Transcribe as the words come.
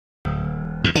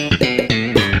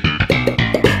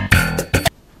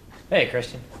Hey,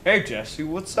 Christian. Hey, Jesse,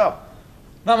 what's up?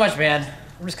 Not much, man.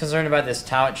 I'm just concerned about this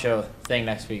talent show thing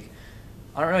next week.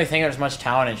 I don't really think there's much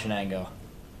talent in Shenango.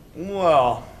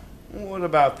 Well, what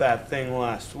about that thing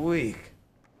last week?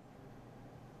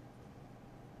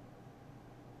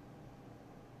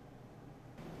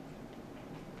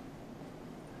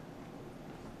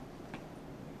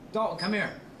 Dalton, come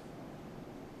here.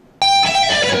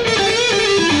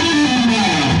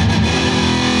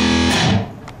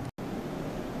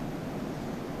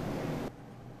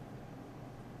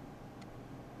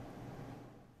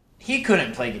 He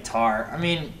couldn't play guitar. I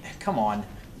mean, come on.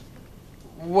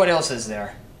 What else is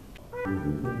there?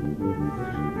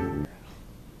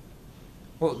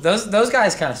 Well, those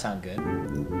guys kind of sound good.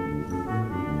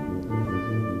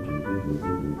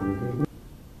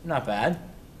 Not bad.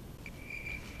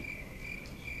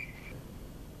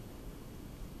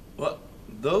 What?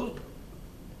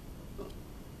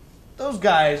 Those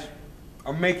guys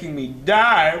are making me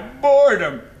die of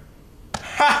boredom.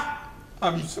 Ha!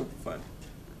 I'm so funny.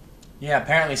 Yeah,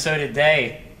 apparently so did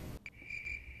they.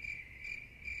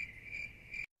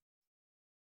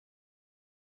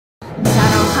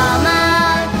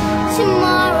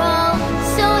 Tomorrow,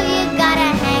 so you gotta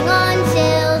hang on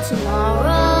till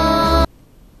tomorrow.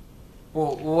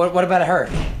 Well, what about her?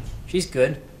 She's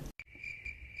good.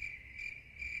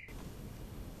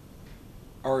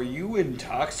 Are you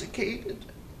intoxicated?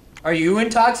 Are you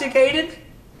intoxicated?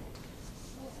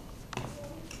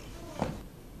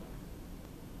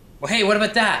 Well, hey, what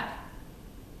about that?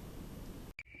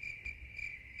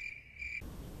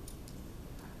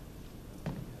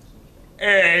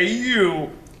 Hey, you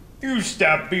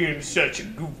stop being such a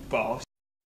goofball.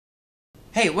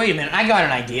 Hey, wait a minute, I got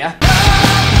an idea.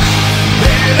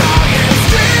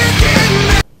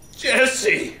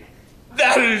 Jesse,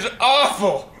 that is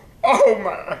awful. Oh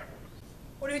my.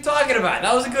 What are you talking about?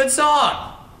 That was a good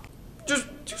song.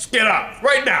 Just get up,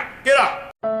 right now, get up.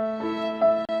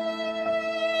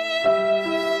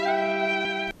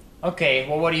 Okay,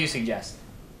 well, what do you suggest?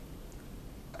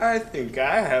 I think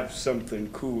I have something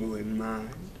cool in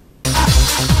mind.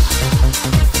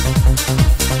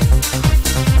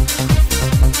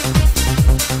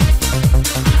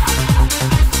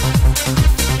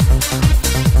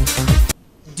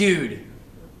 Dude,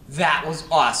 that was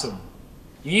awesome.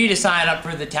 You need to sign up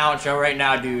for the talent show right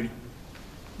now, dude.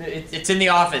 It's in the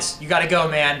office. You gotta go,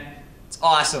 man. It's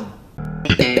awesome.